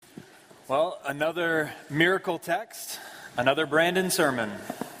Well, another miracle text, another Brandon sermon.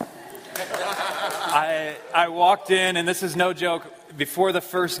 I walked in, and this is no joke, before the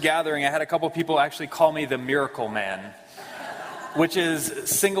first gathering, I had a couple people actually call me the Miracle Man, which is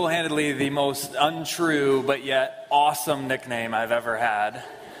single-handedly the most untrue but yet awesome nickname I've ever had.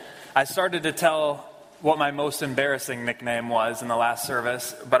 I started to tell what my most embarrassing nickname was in the last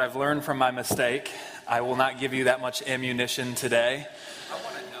service, but I've learned from my mistake. I will not give you that much ammunition today.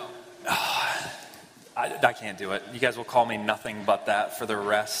 I can't do it. You guys will call me nothing but that for the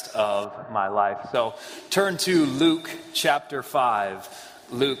rest of my life. So turn to Luke chapter 5.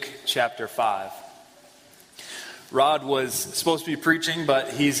 Luke chapter 5. Rod was supposed to be preaching, but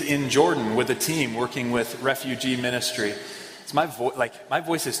he's in Jordan with a team working with refugee ministry. It's my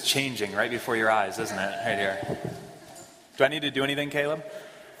voice is changing right before your eyes, isn't it? Right here. Do I need to do anything, Caleb?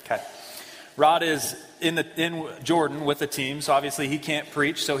 Okay. Rod is in Jordan with the team, so obviously he can't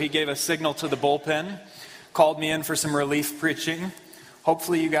preach, so he gave a signal to the bullpen, called me in for some relief preaching.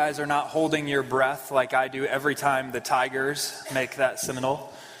 Hopefully you guys are not holding your breath like I do every time the Tigers make that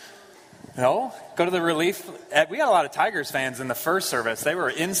signal. No? Go to the relief. We got a lot of Tigers fans in the first service. They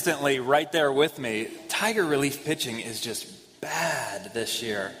were instantly right there with me. Tiger relief pitching is just bad this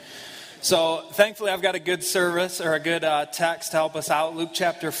year. So thankfully I've got a good service or a good text to help us out. Luke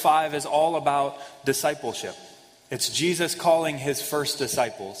chapter 5 is all about discipleship. It's Jesus calling his first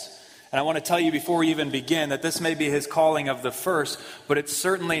disciples. And I want to tell you before we even begin that this may be his calling of the first, but it's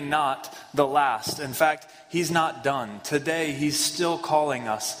certainly not the last. In fact, he's not done. Today he's still calling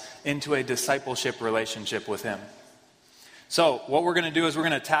us into a discipleship relationship with him. So what we're going to do is we're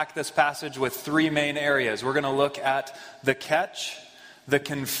going to attack this passage with three main areas. We're going to look at the catch, the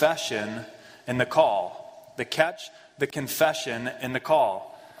confession, and the call. The catch, the confession, and the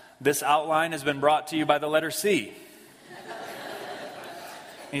call. This outline has been brought to you by the letter C.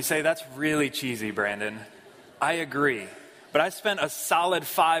 And you say, that's really cheesy, Brandon. I agree. But I spent a solid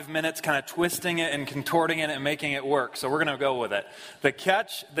 5 minutes kind of twisting it and contorting it and making it work. So we're going to go with it. The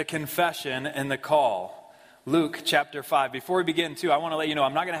catch, the confession, and the call. Luke chapter 5. Before we begin, too, I want to let you know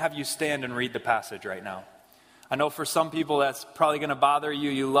I'm not going to have you stand and read the passage right now. I know for some people that's probably going to bother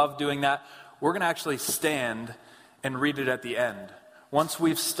you. You love doing that. We're going to actually stand and read it at the end. Once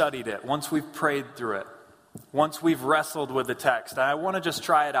we've studied it, once we've prayed through it, once we've wrestled with the text. I want to just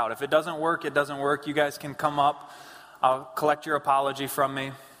try it out. If it doesn't work, it doesn't work. You guys can come up. I'll collect your apology from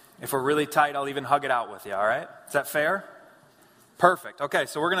me. If we're really tight, I'll even hug it out with you, all right? Is that fair? Perfect. Okay,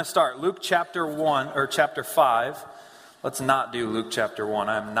 so we're going to start. Luke chapter 1, or chapter 5. Let's not do Luke chapter 1.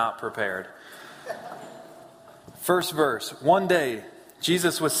 I'm not prepared. First verse. One day,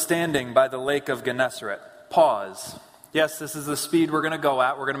 Jesus was standing by the lake of Gennesaret. Pause. Yes, this is the speed we're going to go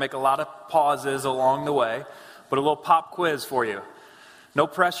at. We're going to make a lot of pauses along the way. But a little pop quiz for you. No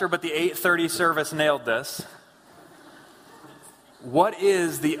pressure, but the 8:30 service nailed this. What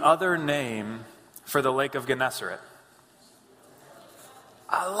is the other name for the lake of Gennesaret?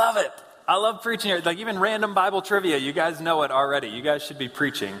 I love it. I love preaching here. Like even random Bible trivia, you guys know it already. You guys should be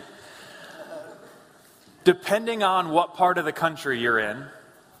preaching. Depending on what part of the country you're in,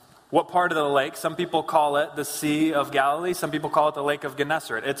 what part of the lake, some people call it the Sea of Galilee, some people call it the Lake of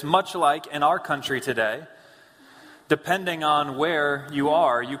Gennesaret. It's much like in our country today. Depending on where you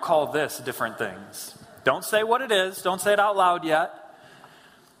are, you call this different things. Don't say what it is. Don't say it out loud yet.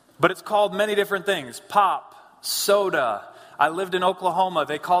 But it's called many different things. Pop, soda. I lived in Oklahoma.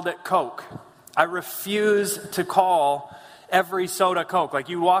 They called it Coke. I refuse to call every soda Coke. Like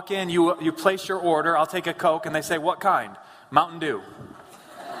you walk in, you place your order. I'll take a Coke. And they say, what kind? Mountain Dew.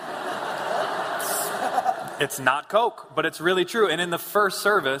 It's not Coke, but it's really true. And in the first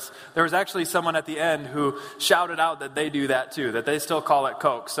service, there was actually someone at the end who shouted out that they do that too, that they still call it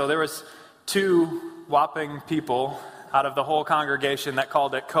Coke. So there was 2 whopping people out of the whole congregation that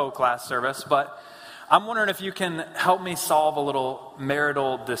called it Coke last service. But I'm wondering if you can help me solve a little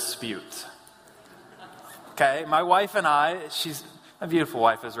marital dispute. Okay, my wife and I, my beautiful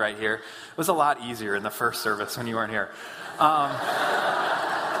wife is right here. It was a lot easier in the first service when you weren't here.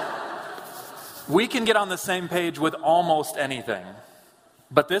 We can get on the same page with almost anything.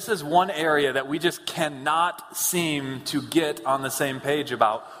 But this is one area that we just cannot seem to get on the same page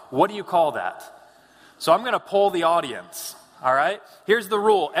about. What do you call that? So I'm going to poll the audience, all right? Here's the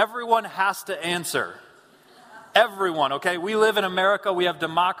rule. Everyone has to answer. Everyone, okay? We live in America. We have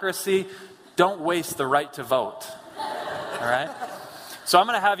democracy. Don't waste the right to vote, all right? So I'm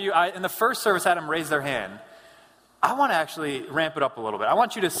going to have you, in the first service, I had them raise their hand. I want to actually ramp it up a little bit. I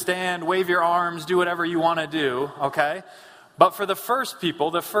want you to stand, wave your arms, do whatever you want to do, okay? But for the first people,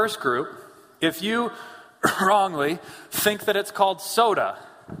 the first group, if you wrongly think that it's called soda,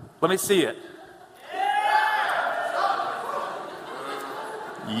 Let me see it.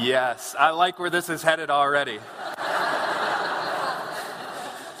 Yes, I like where this is headed already.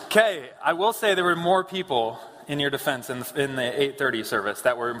 Okay, I will say there were more people in your defense in the 8:30 service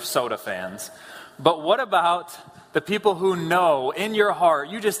that were soda fans. But what about the people who know in your heart,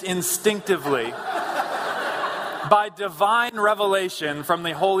 you just instinctively, by divine revelation from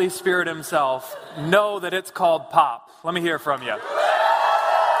the Holy Spirit himself, know that it's called pop? Let me hear from you.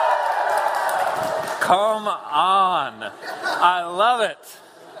 Come on. I love it.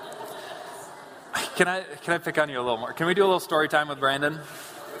 Can I pick on you a little more? Can we do a little story time with Brandon?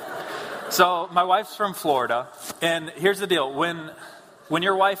 So my wife's from Florida, and here's the deal. When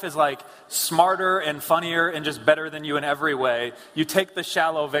your wife is like smarter and funnier and just better than you in every way, you take the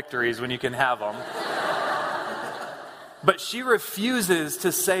shallow victories when you can have them. But she refuses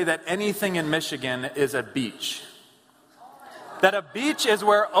to say that anything in Michigan is a beach. That a beach is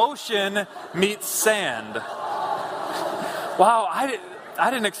where ocean meets sand. Wow, I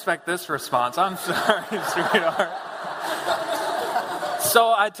didn't expect this response. I'm sorry, sweetheart.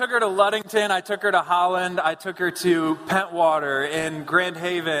 So I took her to Ludington, I took her to Holland, I took her to Pentwater and Grand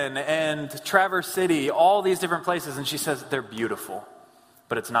Haven and Traverse City, all these different places, and she says, they're beautiful,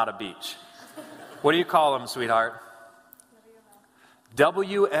 but it's not a beach. What do you call them, sweetheart?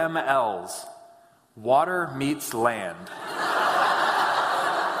 WMLs. Water meets land.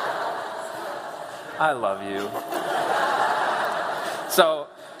 I love you. So,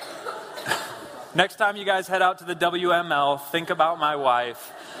 next time you guys head out to the WML, think about my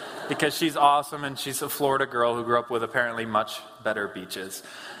wife, because she's awesome and she's a Florida girl who grew up with apparently much better beaches.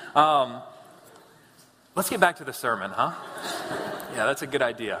 Let's get back to the sermon, huh? Yeah, that's a good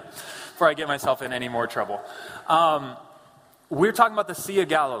idea, before I get myself in any more trouble. We're talking about the Sea of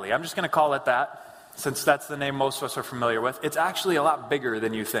Galilee. I'm just going to call it that, since that's the name most of us are familiar with. It's actually a lot bigger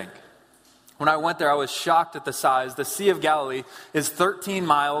than you think. When I went there, I was shocked at the size. The Sea of Galilee is 13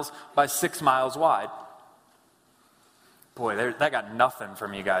 miles by 6 miles wide. Boy, that got nothing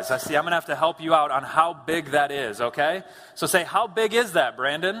from you guys. I'm going to have to help you out on how big that is, okay? So say, how big is that,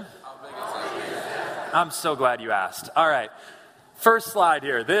 Brandon? How big is that? I'm so glad you asked. All right. First slide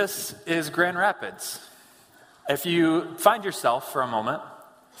here. This is Grand Rapids. If you find yourself for a moment,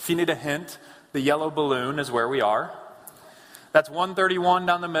 if you need a hint, the yellow balloon is where we are. That's 131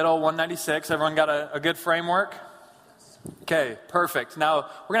 down the middle, 196. Everyone got a good framework? Okay, perfect. Now,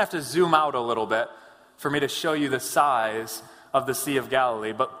 we're going to have to zoom out a little bit for me to show you the size of the Sea of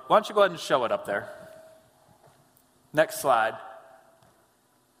Galilee. But why don't you go ahead and show it up there? Next slide.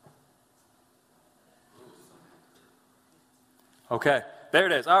 Okay, there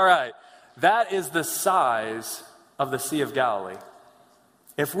it is. All right. That is the size of the Sea of Galilee.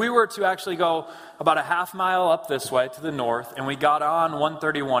 If we were to actually go about a half mile up this way to the north, and we got on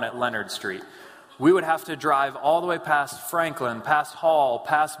 131 at Leonard Street, we would have to drive all the way past Franklin, past Hall,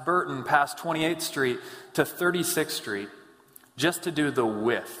 past Burton, past 28th Street to 36th Street, just to do the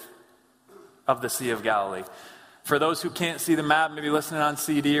width of the Sea of Galilee. For those who can't see the map, maybe listening on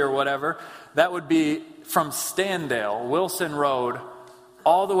CD or whatever, that would be from Standale, Wilson Road,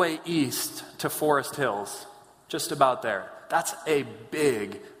 all the way east to Forest Hills, just about there. That's a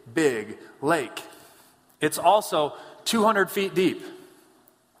big, big lake. It's also 200 feet deep.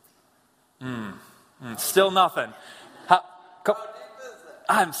 Still nothing. How deep is it?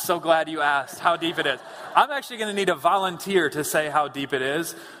 I'm so glad you asked how deep it is. I'm actually going to need a volunteer to say how deep it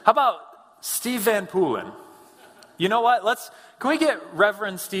is. How about Steve Van Poolen? You know what? Can we get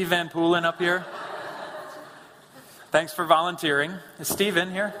Reverend Steve Van Poolen up here? Thanks for volunteering. Is Steve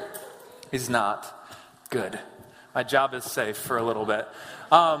in here? He's not. Good. My job is safe for a little bit.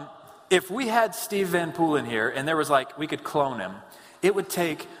 If we had Steve Van Poolen here, and there was we could clone him, it would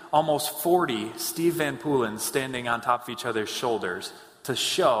take almost 40 Steve Van Poolens standing on top of each other's shoulders to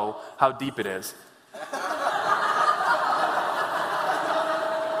show how deep it is.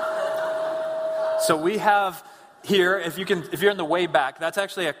 So we have here, if you're in the way back, that's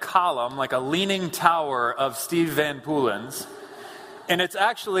actually a column, like a leaning tower of Steve Van Poolens. And it's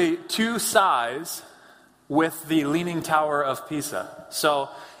actually two sides with the Leaning Tower of Pisa. So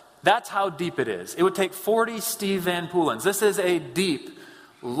that's how deep it is. It would take 40 Steve Van Poolens. This is a deep,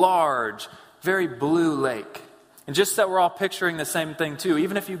 large, very blue lake. And just so we're all picturing the same thing too,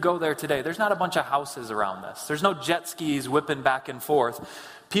 even if you go there today, there's not a bunch of houses around this. There's no jet skis whipping back and forth.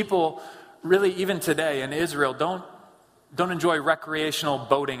 People really, even today in Israel, don't enjoy recreational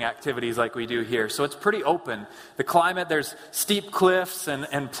boating activities like we do here. So it's pretty open. The climate, there's steep cliffs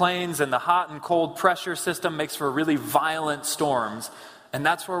and plains, and the hot and cold pressure system makes for really violent storms. And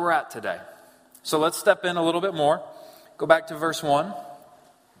that's where we're at today. So let's step in a little bit more. Go back to verse 1.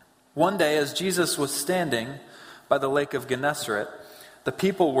 One day, as Jesus was standing by the lake of Gennesaret, the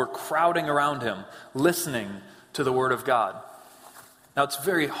people were crowding around him, listening to the word of God. Now, it's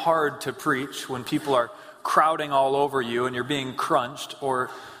very hard to preach when people are crowding all over you and you're being crunched,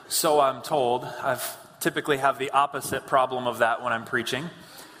 or so I'm told. I've typically have the opposite problem of that when I'm preaching.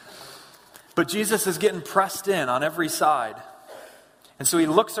 But Jesus is getting pressed in on every side. And so he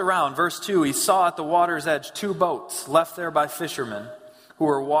looks around. Verse 2, he saw at the water's edge 2 boats left there by fishermen who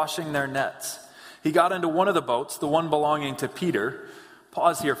were washing their nets. He got into one of the boats, the one belonging to Peter.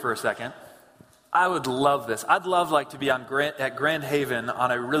 Pause here for a second. I would love this. I'd love to be at Grand Haven on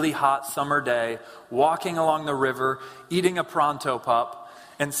a really hot summer day, walking along the river, eating a Pronto Pup,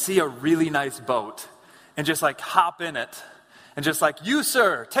 and see a really nice boat, and just hop in it, and just you,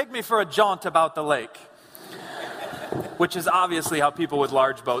 sir, take me for a jaunt about the lake. Which is obviously how people with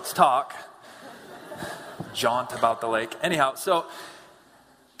large boats talk. Jaunt about the lake. Anyhow, so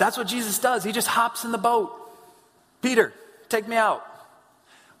that's what Jesus does. He just hops in the boat. Peter, take me out.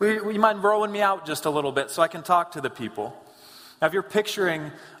 Will you mind rowing me out just a little bit so I can talk to the people? Now, if you're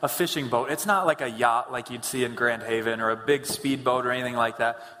picturing a fishing boat, it's not like a yacht like you'd see in Grand Haven or a big speedboat or anything like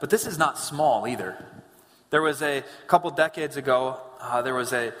that. But this is not small either. There was a couple decades ago, there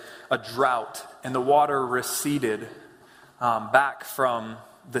was a drought, and the water receded back from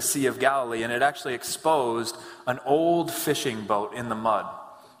the Sea of Galilee, and it actually exposed an old fishing boat in the mud.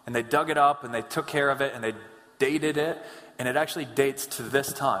 And they dug it up, and they took care of it, and they dated it, and it actually dates to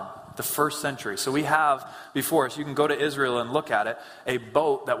this time, the 1st century. So we have before us, you can go to Israel and look at it, a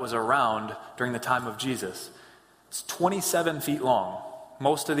boat that was around during the time of Jesus. It's 27 feet long.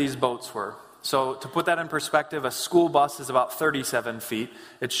 Most of these boats were. So to put that in perspective, a school bus is about 37 feet.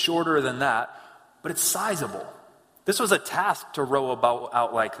 It's shorter than that, but it's sizable. This was a task to row a boat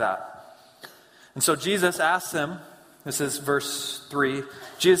out like that. And so Jesus asks him, this is verse 3,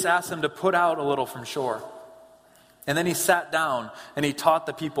 Jesus asked him to put out a little from shore. And then he sat down and he taught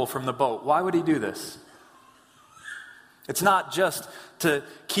the people from the boat. Why would he do this? It's not just to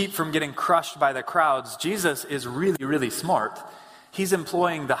keep from getting crushed by the crowds. Jesus is really, really smart. He's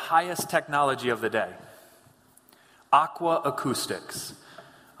employing the highest technology of the day. Aqua acoustics.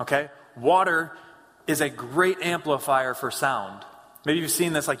 Okay? Water is a great amplifier for sound. Maybe you've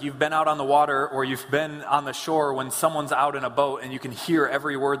seen this, you've been out on the water or you've been on the shore when someone's out in a boat and you can hear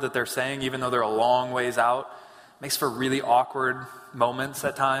every word that they're saying even though they're a long ways out. Makes for really awkward moments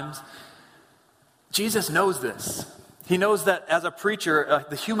at times. Jesus knows this. He knows that as a preacher,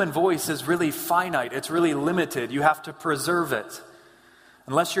 the human voice is really finite. It's really limited. You have to preserve it.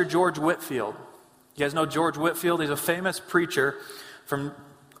 Unless you're George Whitefield. You guys know George Whitefield? He's a famous preacher from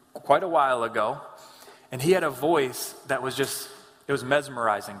quite a while ago. And he had a voice that was it was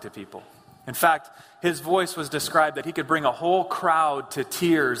mesmerizing to people. In fact, his voice was described that he could bring a whole crowd to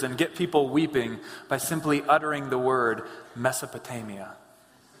tears and get people weeping by simply uttering the word Mesopotamia.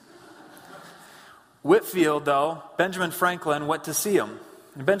 Whitefield, though, Benjamin Franklin went to see him.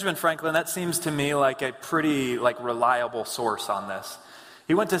 And Benjamin Franklin, that seems to me like a pretty reliable source on this.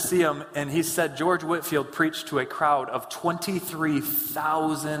 He went to see him and he said George Whitefield preached to a crowd of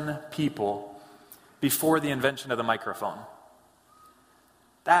 23,000 people before the invention of the microphone.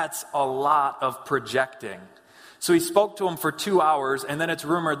 That's a lot of projecting. So he spoke to him for 2 hours, and then it's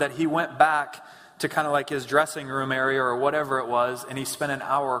rumored that he went back to kind of his dressing room area or whatever it was, and he spent an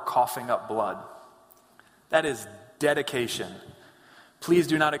hour coughing up blood. That is dedication. Please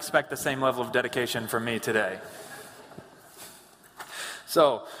do not expect the same level of dedication from me today.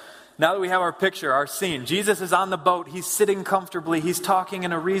 So, now that we have our picture, our scene, Jesus is on the boat, he's sitting comfortably, he's talking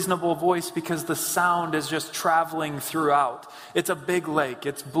in a reasonable voice because the sound is just traveling throughout. It's a big lake,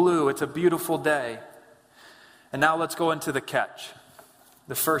 it's blue, it's a beautiful day. And now let's go into the catch.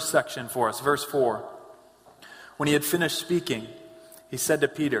 The first section for us, verse 4. When he had finished speaking, he said to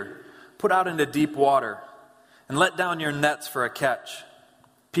Peter, "Put out into deep water and let down your nets for a catch."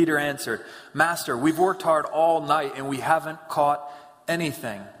 Peter answered, "Master, we've worked hard all night and we haven't caught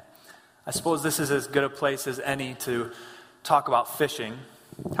anything." I suppose this is as good a place as any to talk about fishing.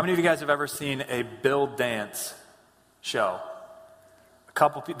 How many of you guys have ever seen a Bill Dance show?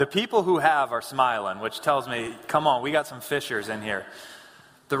 The people who have are smiling, which tells me, come on, we got some fishers in here.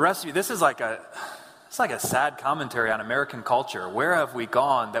 The rest of you, this is like a sad commentary on American culture. Where have we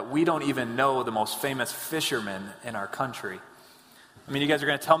gone that we don't even know the most famous fishermen in our country? I mean, you guys are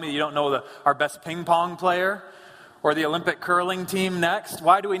going to tell me you don't know our best ping pong player? Or the Olympic curling team next?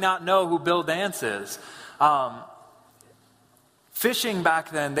 Why do we not know who Bill Dance is? Fishing back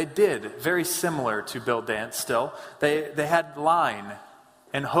then, they did very similar to Bill Dance still. They had line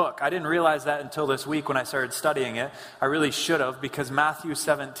and hook. I didn't realize that until this week when I started studying it. I really should have, because Matthew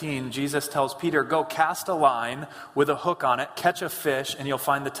 17, Jesus tells Peter, go cast a line with a hook on it, catch a fish, and you'll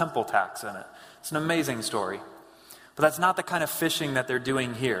find the temple tax in it. It's an amazing story. But that's not the kind of fishing that they're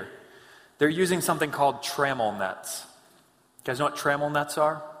doing here. They're using something called trammel nets. You guys know what trammel nets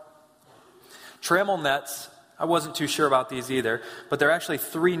are? Trammel nets, I wasn't too sure about these either, but they're actually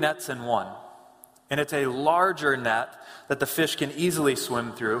 3 nets in one. And it's a larger net that the fish can easily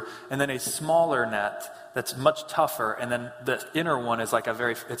swim through, and then a smaller net that's much tougher, and then the inner one is like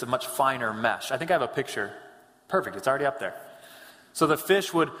it's a much finer mesh. I think I have a picture. Perfect, it's already up there. So the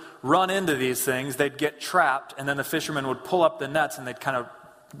fish would run into these things, they'd get trapped, and then the fishermen would pull up the nets and they'd kind of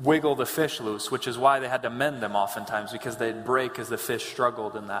wiggle the fish loose, which is why they had to mend them oftentimes, because they'd break as the fish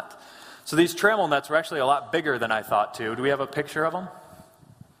struggled in that. So these trammel nets were actually a lot bigger than I thought too. Do we have a picture of them?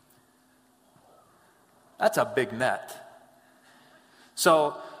 That's a big net.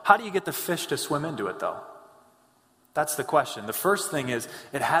 So how do you get the fish to swim into it though? That's the question. The first thing is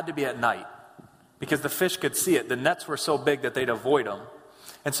it had to be at night because the fish could see it. The nets were so big that they'd avoid them.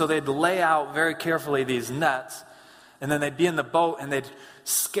 And so they'd lay out very carefully these nets, and then they'd be in the boat and they'd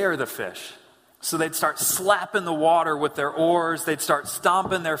scare the fish. So they'd start slapping the water with their oars. They'd start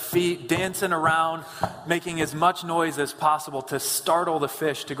stomping their feet, dancing around, making as much noise as possible to startle the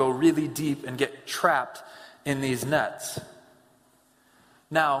fish to go really deep and get trapped in these nets.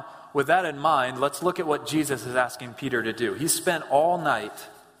 Now, with that in mind, let's look at what Jesus is asking Peter to do. He spent all night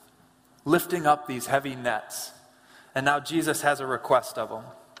lifting up these heavy nets, and now Jesus has a request of him.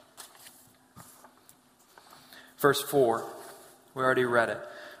 Verse 4, we already read it.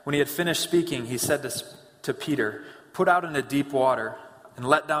 When he had finished speaking, he said to Peter, put out into deep water and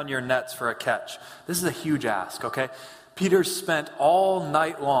let down your nets for a catch. This is a huge ask, okay? Peter's spent all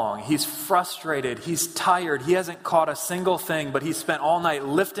night long. He's frustrated. He's tired. He hasn't caught a single thing, but he spent all night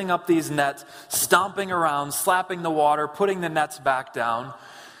lifting up these nets, stomping around, slapping the water, putting the nets back down.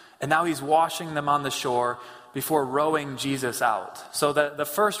 And now he's washing them on the shore before rowing Jesus out. So the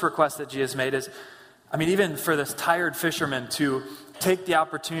first request that Jesus made is, even for this tired fisherman to take the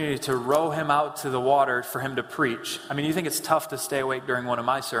opportunity to row him out to the water for him to preach. You think it's tough to stay awake during one of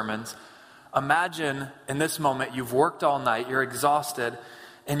my sermons. Imagine in this moment, you've worked all night, you're exhausted,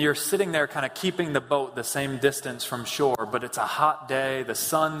 and you're sitting there kind of keeping the boat the same distance from shore, but it's a hot day, the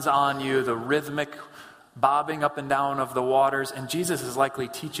sun's on you, the rhythmic bobbing up and down of the waters, and Jesus is likely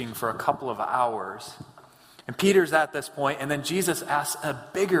teaching for a couple of hours. And Peter's at this point, and then Jesus asks a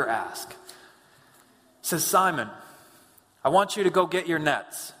bigger ask. He says, Simon, I want you to go get your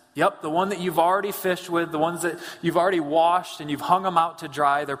nets. Yep, the one that you've already fished with, the ones that you've already washed and you've hung them out to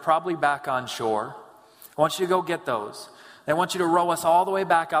dry, they're probably back on shore. I want you to go get those. I want you to row us all the way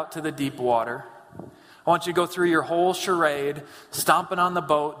back out to the deep water. I want you to go through your whole charade, stomping on the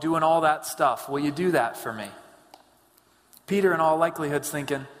boat, doing all that stuff. Will you do that for me? Peter, in all likelihood, is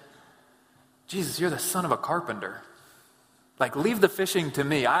thinking, Jesus, you're the son of a carpenter. Leave the fishing to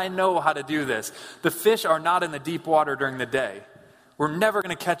me. I know how to do this. The fish are not in the deep water during the day. We're never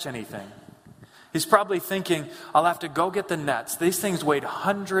going to catch anything. He's probably thinking, I'll have to go get the nets. These things weighed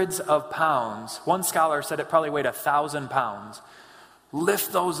hundreds of pounds. One scholar said it probably weighed 1,000 pounds.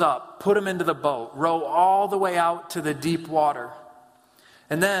 Lift those up, put them into the boat, row all the way out to the deep water.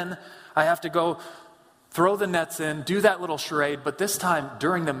 And then I have to go throw the nets in, do that little charade, but this time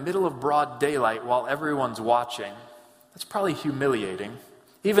during the middle of broad daylight while everyone's watching. That's probably humiliating.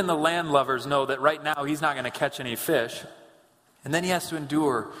 Even the landlubbers know that right now he's not going to catch any fish. And then he has to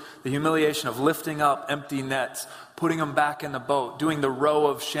endure the humiliation of lifting up empty nets, putting them back in the boat, doing the row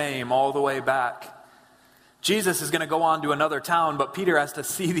of shame all the way back. Jesus is going to go on to another town, but Peter has to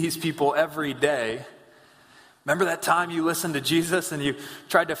see these people every day. Remember that time you listened to Jesus and you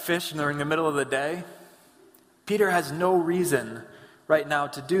tried to fish during the middle of the day? Peter has no reason right now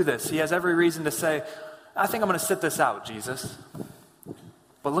to do this. He has every reason to say, I think I'm going to sit this out, Jesus.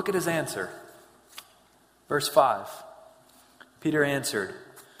 But look at his answer. Verse 5. Peter answered,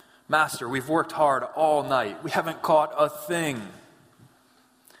 Master, we've worked hard all night. We haven't caught a thing.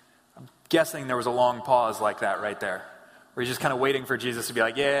 I'm guessing there was a long pause like that right there, where he's just kind of waiting for Jesus to be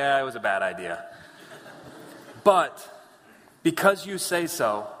like, yeah, it was a bad idea. But because you say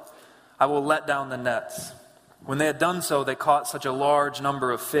so, I will let down the nets. When they had done so, they caught such a large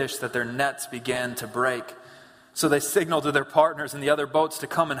number of fish that their nets began to break. So they signaled to their partners in the other boats to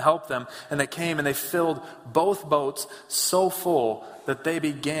come and help them. And they came and they filled both boats so full that they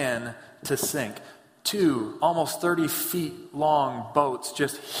began to sink. 2 almost 30 feet long boats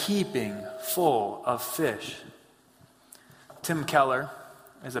just heaping full of fish. Tim Keller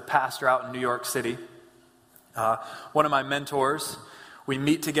is a pastor out in New York City. One of my mentors. We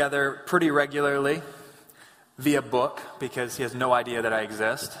meet together pretty regularly via book because he has no idea that I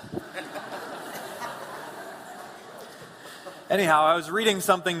exist. Anyhow, I was reading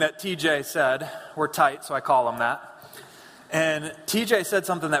something that TJ said. We're tight, so I call him that. And TJ said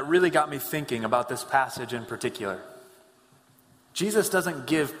something that really got me thinking about this passage in particular. Jesus doesn't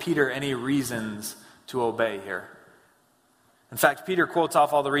give Peter any reasons to obey here. In fact, Peter quotes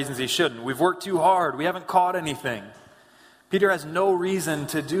off all the reasons he shouldn't. We've worked too hard. We haven't caught anything. Peter has no reason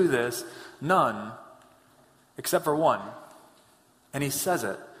to do this. None. Except for one. And he says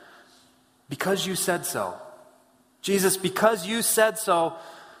it. Because you said so. Jesus, because you said so,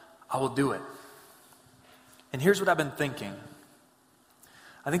 I will do it. And here's what I've been thinking.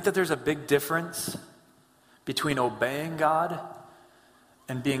 I think that there's a big difference between obeying God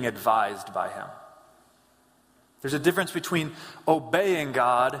and being advised by Him. There's a difference between obeying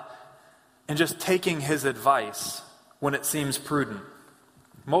God and just taking His advice when it seems prudent.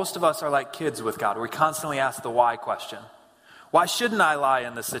 Most of us are like kids with God. We constantly ask the why question. Why shouldn't I lie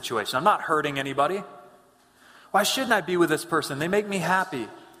in this situation? I'm not hurting anybody. Why shouldn't I be with this person? They make me happy.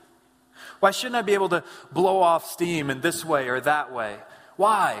 Why shouldn't I be able to blow off steam in this way or that way?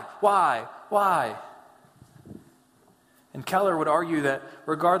 Why? And Keller would argue that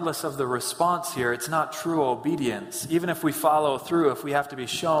regardless of the response here, it's not true obedience. Even if we follow through, if we have to be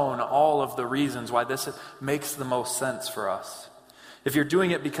shown all of the reasons why this makes the most sense for us. If you're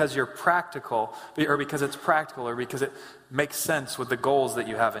doing it because you're practical, or because it's practical, or because it makes sense with the goals that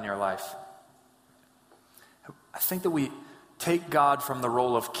you have in your life. I think that we take God from the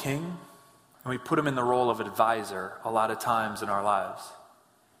role of king and we put him in the role of advisor a lot of times in our lives.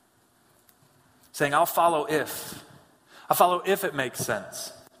 Saying, I'll follow if it makes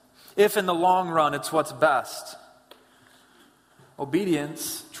sense. If in the long run it's what's best.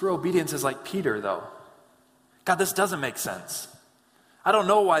 True obedience is like Peter though. God, this doesn't make sense. I don't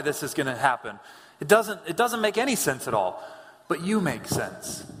know why this is going to happen. It doesn't make any sense at all. But you make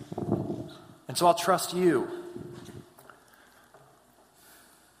sense. And so I'll trust you.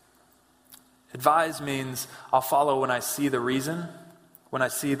 Advise means I'll follow when I see the reason, when I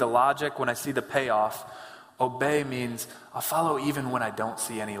see the logic, when I see the payoff. Obey means I'll follow even when I don't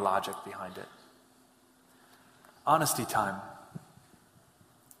see any logic behind it. Honesty time.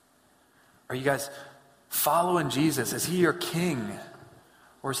 Are you guys following Jesus? Is he your king?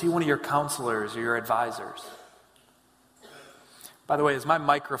 Or is he one of your counselors or your advisors? By the way, is my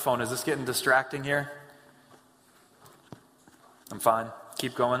microphone, is this getting distracting here? I'm fine.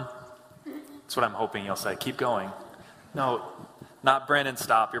 Keep going. That's what I'm hoping you'll say. Keep going. No, not Brandon,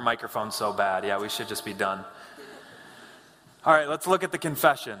 stop. Your microphone's so bad. Yeah, we should just be done. All right, let's look at the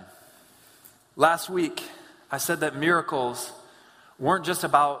confession. Last week, I said that miracles weren't just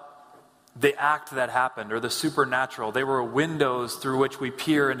about the act that happened or the supernatural. They were windows through which we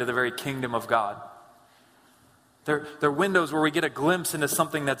peer into the very kingdom of God. They're windows where we get a glimpse into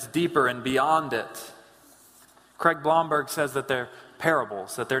something that's deeper and beyond it. Craig Blomberg says that they're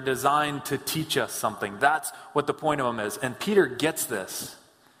parables, that they're designed to teach us something. That's what the point of them is. And Peter gets this.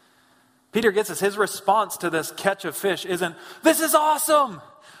 Peter gets this. His response to this catch of fish isn't, this is awesome.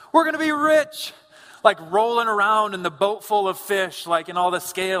 We're going to be rich. Like rolling around in the boat full of fish, like in all the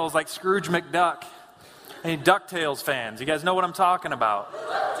scales, like Scrooge McDuck. Any DuckTales fans? You guys know what I'm talking about?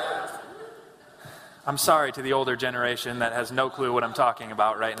 I'm sorry to the older generation that has no clue what I'm talking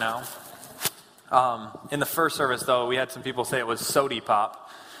about right now. In the first service, though, we had some people say it was Sody Pop.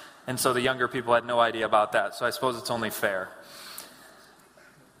 And so the younger people had no idea about that. So I suppose it's only fair.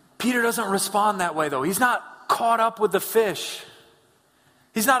 Peter doesn't respond that way, though. He's not caught up with the fish.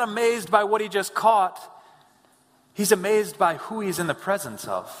 He's not amazed by what he just caught. He's amazed by who he's in the presence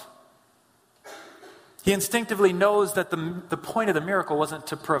of. He instinctively knows that the point of the miracle wasn't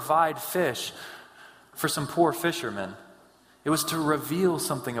to provide fish for some poor fishermen. It was to reveal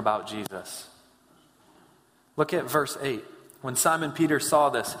something about Jesus. Look at verse 8. When Simon Peter saw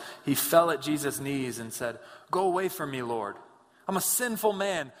this, he fell at Jesus' knees and said, "Go away from me, Lord. I'm a sinful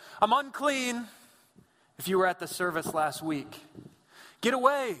man. I'm unclean." If you were at the service last week, get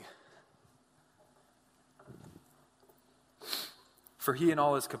away. For he and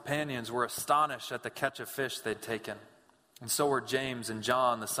all his companions were astonished at the catch of fish they'd taken. And so were James and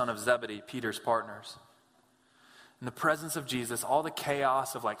John, the son of Zebedee, Peter's partners. In the presence of Jesus, all the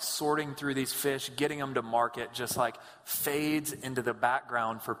chaos of like sorting through these fish, getting them to market, just like fades into the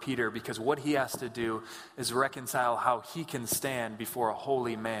background for Peter, because what he has to do is reconcile how he can stand before a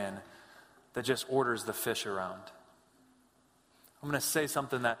holy man that just orders the fish around. I'm going to say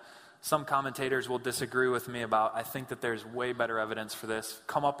something that some commentators will disagree with me about. I think that there's way better evidence for this.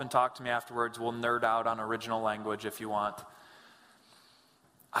 Come up and talk to me afterwards. We'll nerd out on original language if you want.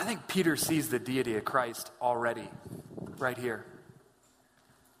 I think Peter sees the deity of Christ already, right here.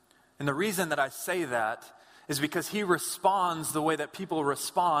 And the reason that I say that is because he responds the way that people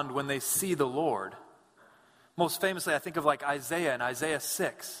respond when they see the Lord. Most famously, I think of like Isaiah in Isaiah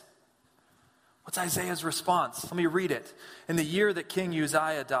 6. What's Isaiah's response? Let me read it. In the year that King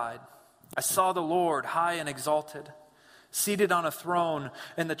Uzziah died, I saw the Lord high and exalted, seated on a throne,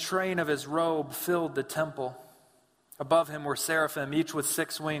 and the train of his robe filled the temple. Above him were seraphim, each with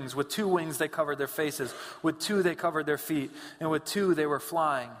 6 wings. With 2 wings they covered their faces. With 2 they covered their feet. And with 2 they were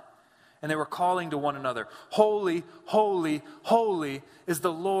flying. And they were calling to one another, Holy, holy, holy is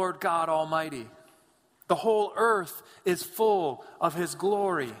the Lord God Almighty. The whole earth is full of his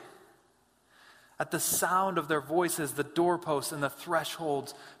glory. At the sound of their voices, the doorposts and the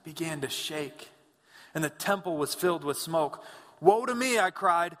thresholds began to shake. And the temple was filled with smoke. Woe to me, I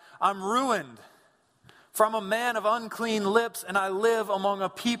cried, I'm ruined. For I'm a man of unclean lips, and I live among a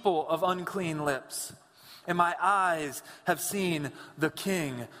people of unclean lips. And my eyes have seen the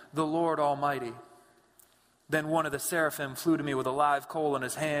King, the Lord Almighty. Then one of the seraphim flew to me with a live coal in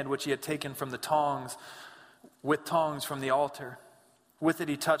his hand, which he had taken from the tongs, with tongs from the altar. With it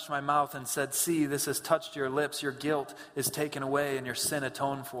he touched my mouth and said, See, this has touched your lips. Your guilt is taken away and your sin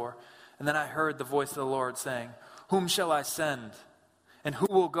atoned for. And then I heard the voice of the Lord saying, Whom shall I send? And who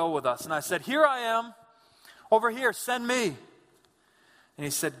will go with us? And I said, Here I am. Over here, send me. And he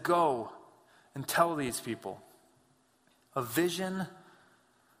said, Go and tell these people a vision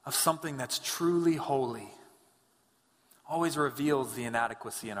of something that's truly holy always reveals the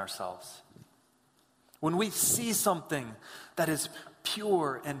inadequacy in ourselves. When we see something that is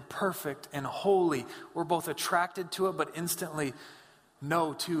pure and perfect and holy, we're both attracted to it, but instantly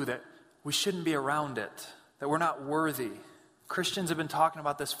know too that we shouldn't be around it, that we're not worthy. Christians have been talking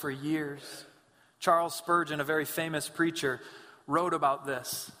about this for years. Charles Spurgeon, a very famous preacher, wrote about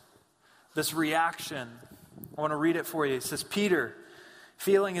this reaction. I want to read it for you. He says, Peter,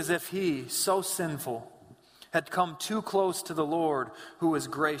 feeling as if he, so sinful, had come too close to the Lord who is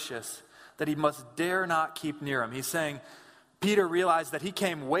gracious, that he must dare not keep near him. He's saying, Peter realized that he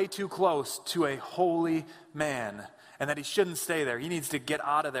came way too close to a holy man and that he shouldn't stay there. He needs to get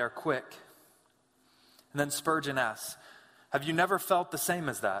out of there quick. And then Spurgeon asks, have you never felt the same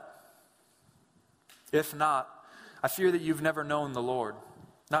as that? If not, I fear that you've never known the Lord,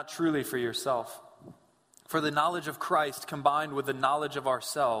 not truly for yourself. For the knowledge of Christ combined with the knowledge of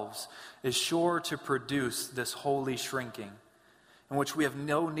ourselves is sure to produce this holy shrinking, in which we have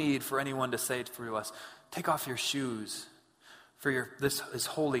no need for anyone to say to us, take off your shoes, for this is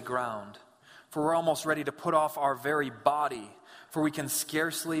holy ground. For we're almost ready to put off our very body, for we can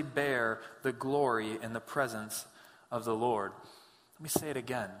scarcely bear the glory in the presence of the Lord. Let me say it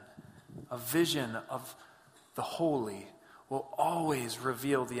again. A vision of the holy will always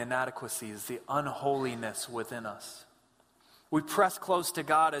reveal the inadequacies, the unholiness within us. We press close to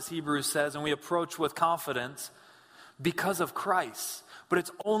God, as Hebrews says, and we approach with confidence because of Christ. But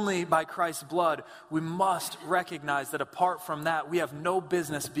it's only by Christ's blood. We must recognize that apart from that, we have no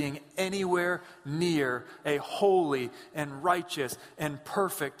business being anywhere near a holy and righteous and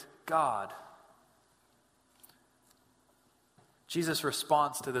perfect God. Jesus'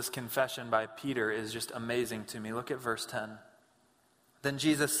 response to this confession by Peter is just amazing to me. Look at verse 10. Then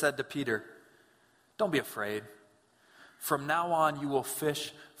Jesus said to Peter, don't be afraid. From now on you will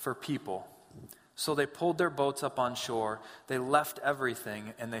fish for people. So they pulled their boats up on shore. They left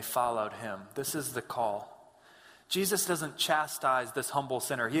everything and they followed him. This is the call. Jesus doesn't chastise this humble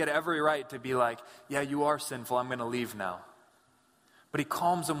sinner. He had every right to be like, yeah, you are sinful. I'm going to leave now. But he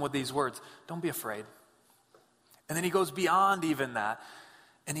calms him with these words. Don't be afraid. And then he goes beyond even that,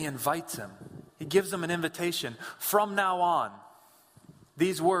 and he invites him. He gives him an invitation. From now on,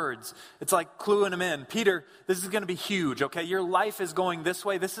 these words, it's like cluing him in. Peter, this is going to be huge, okay? Your life is going this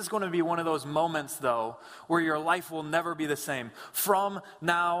way. This is going to be one of those moments, though, where your life will never be the same. From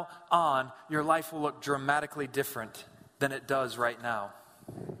now on, your life will look dramatically different than it does right now.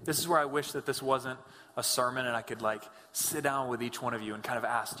 This is where I wish that this wasn't a sermon and I could sit down with each one of you and kind of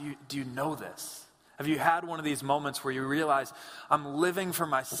ask, do you know this? Have you had one of these moments where you realize, I'm living for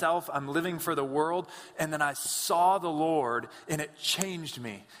myself, I'm living for the world, and then I saw the Lord and it changed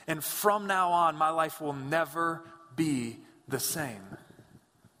me. And from now on, my life will never be the same.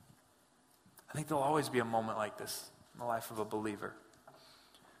 I think there'll always be a moment like this in the life of a believer.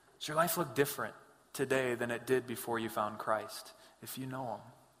 Does your life look different today than it did before you found Christ, if you know him?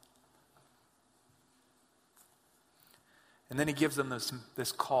 And then he gives them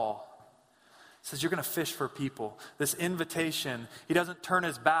this call. says, you're going to fish for people. This invitation, he doesn't turn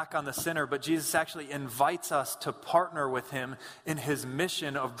his back on the sinner, but Jesus actually invites us to partner with him in his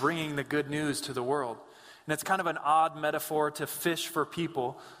mission of bringing the good news to the world. And it's kind of an odd metaphor to fish for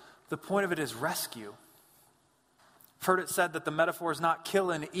people. The point of it is rescue. I've heard it said that the metaphor is not kill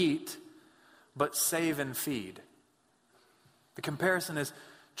and eat, but save and feed. The comparison is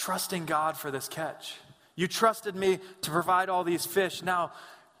trusting God for this catch. You trusted me to provide all these fish. Now,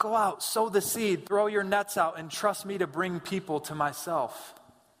 go out, sow the seed, throw your nets out, and trust me to bring people to myself.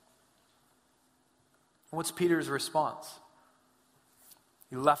 What's Peter's response?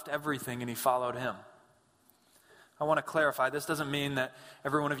 He left everything and he followed him. I want to clarify, this doesn't mean that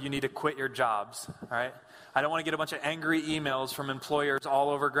every one of you need to quit your jobs, all right? I don't want to get a bunch of angry emails from employers all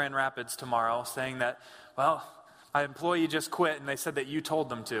over Grand Rapids tomorrow saying that, well, my employee just quit and they said that you told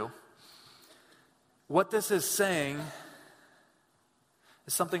them to. What this is saying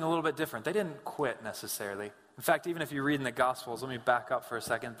is something a little bit different. They didn't quit necessarily. In fact, even if you read in the Gospels, let me back up for a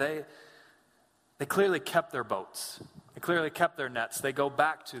second, they clearly kept their boats. They clearly kept their nets. They go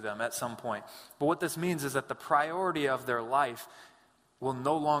back to them at some point. But what this means is that the priority of their life will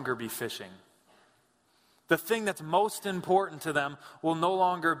no longer be fishing. The thing that's most important to them will no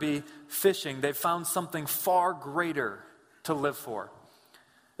longer be fishing. They've found something far greater to live for.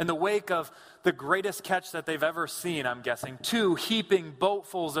 In the wake of the greatest catch that they've ever seen, I'm guessing, 2 heaping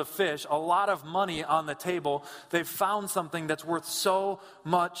boatfuls of fish, a lot of money on the table, they've found something that's worth so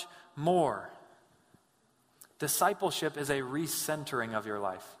much more. Discipleship is a recentering of your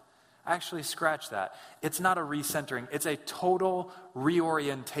life. Actually, scratch that. It's not a recentering. It's a total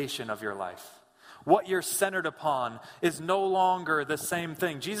reorientation of your life. What you're centered upon is no longer the same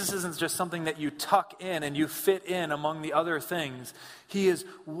thing. Jesus isn't just something that you tuck in and you fit in among the other things. He is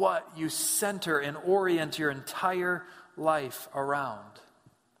what you center and orient your entire life around.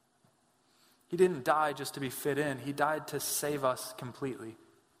 He didn't die just to be fit in. He died to save us completely.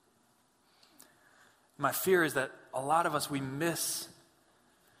 My fear is that a lot of us, we miss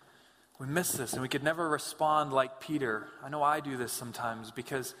this, and we could never respond like Peter. I know I do this sometimes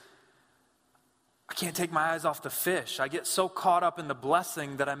because I can't take my eyes off the fish. I get so caught up in the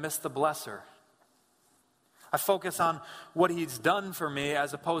blessing that I miss the blesser. I focus on what he's done for me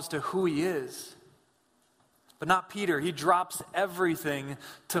as opposed to who he is. But not Peter. He drops everything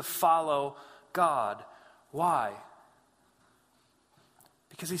to follow God. Why?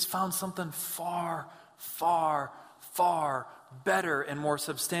 Because he's found something far, far, far better and more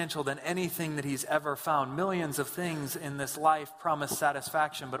substantial than anything that he's ever found. Millions of things in this life promise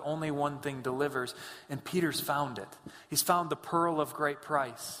satisfaction, but only one thing delivers, and Peter's found it. He's found the pearl of great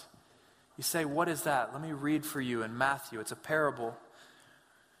price. You say, what is that? Let me read for you in Matthew. It's a parable.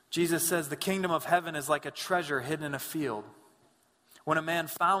 Jesus says, the kingdom of heaven is like a treasure hidden in a field. When a man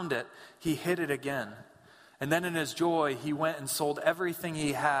found it, he hid it again. And then in his joy, he went and sold everything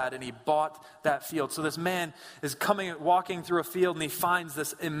he had and he bought that field. So this man is walking through a field and he finds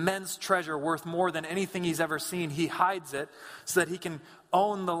this immense treasure worth more than anything he's ever seen. He hides it so that he can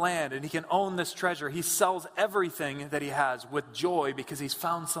own the land and he can own this treasure. He sells everything that he has with joy because he's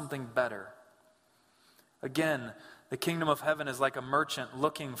found something better. Again, the kingdom of heaven is like a merchant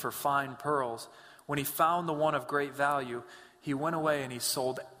looking for fine pearls. When he found the one of great value, he went away and he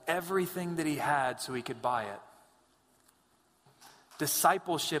sold everything that he had so he could buy it.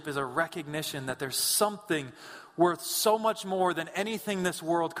 Discipleship is a recognition that there's something worth so much more than anything this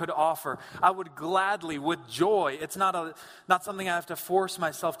world could offer. I would gladly, with joy, it's not something I have to force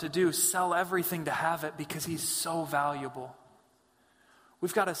myself to do, sell everything to have it because he's so valuable.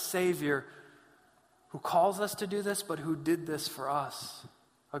 We've got a Savior who calls us to do this, but who did this for us.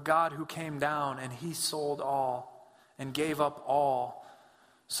 A God who came down and he sold all and gave up all,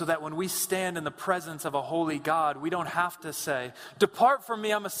 so that when we stand in the presence of a holy God, we don't have to say, depart from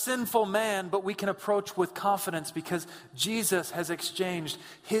me, I'm a sinful man, but we can approach with confidence because Jesus has exchanged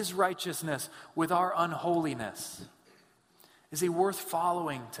his righteousness with our unholiness. Is he worth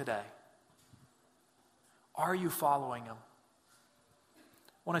following today? Are you following him?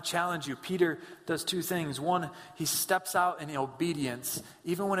 I want to challenge you. Peter does 2 things. One, he steps out in obedience,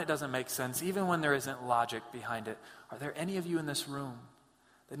 even when it doesn't make sense, even when there isn't logic behind it. Are there any of you in this room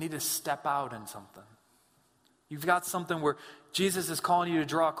that need to step out in something? You've got something where Jesus is calling you to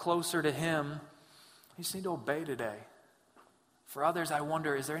draw closer to him. You just need to obey today. For others, I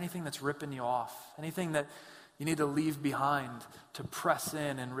wonder, is there anything that's ripping you off? Anything that you need to leave behind to press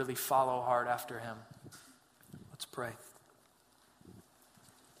in and really follow hard after him? Let's pray.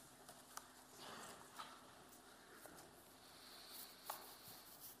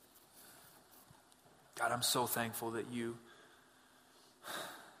 God, I'm so thankful that you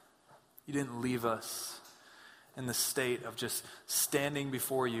You didn't leave us in the state of just standing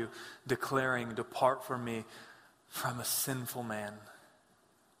before you, declaring, "Depart from me, for I'm a sinful man."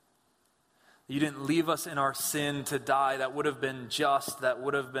 You didn't leave us in our sin to die. That would have been just, that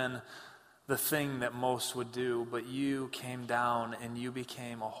would have been the thing that most would do. But you came down and you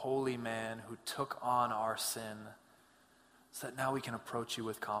became a holy man who took on our sin, so that now we can approach you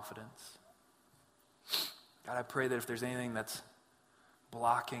with confidence. God, I pray that if there's anything that's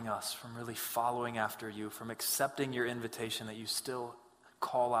blocking us from really following after you, from accepting your invitation that you still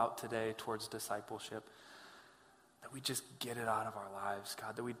call out today towards discipleship, that we just get it out of our lives,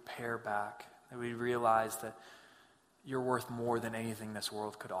 God, that we'd pare back, that we'd realize that you're worth more than anything this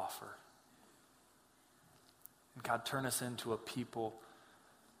world could offer. And God, turn us into a people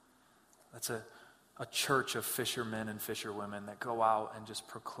that's a church of fishermen and fisherwomen that go out and just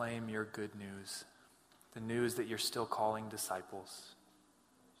proclaim your good news, the news that you're still calling disciples.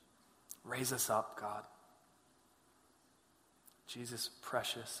 Raise us up, God. In Jesus'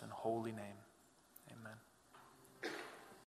 precious and holy name.